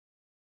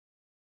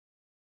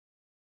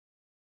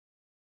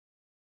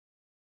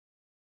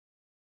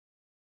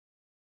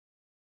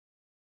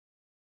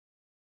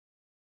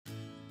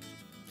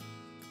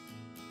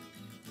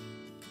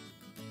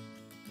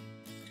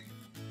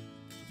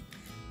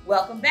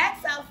Welcome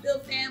back,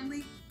 Southfield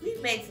family.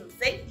 We've made some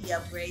safety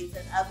upgrades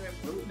and other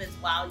improvements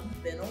while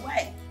you've been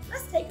away.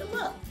 Let's take a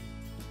look.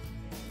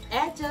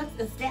 Adjuncts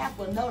and staff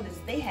will notice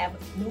they have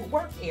new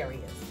work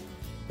areas.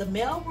 The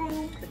mail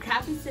room, the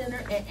copy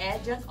center, and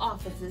adjunct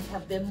offices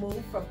have been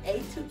moved from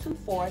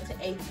A224 to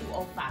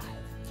A205.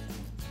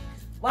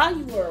 While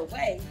you were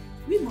away,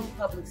 we moved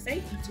public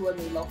safety to a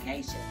new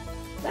location.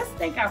 Let's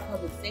thank our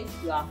public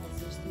safety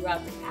officers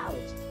throughout the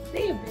college.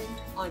 They have been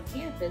on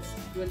campus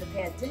during the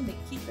pandemic,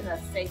 keeping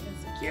us safe and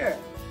secure.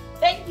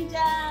 Thank you,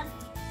 John.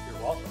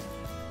 You're welcome.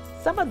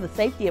 Some of the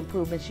safety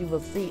improvements you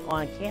will see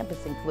on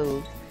campus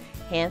include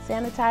hand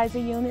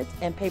sanitizer units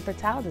and paper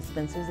towel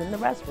dispensers in the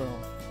restroom.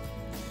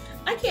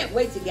 I can't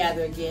wait to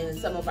gather again in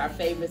some of our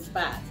favorite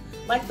spots,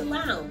 like the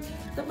lounge,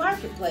 the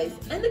marketplace,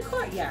 and the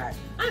courtyard.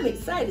 I'm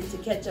excited to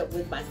catch up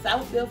with my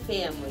Southfield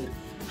family.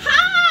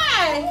 Hi!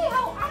 Hey,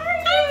 how are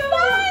you? I'm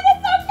fine.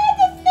 It's so good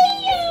to see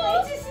you.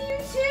 It's great to see you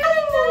too. I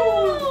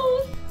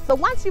know. So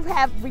once you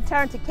have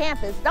returned to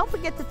campus, don't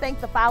forget to thank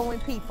the following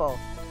people: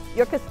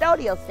 your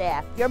custodial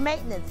staff, your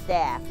maintenance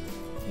staff,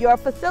 your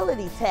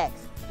facility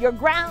techs, your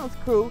grounds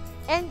crew,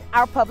 and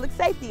our public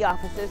safety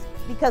officers,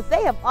 because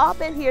they have all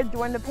been here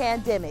during the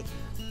pandemic.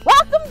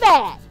 Welcome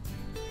back!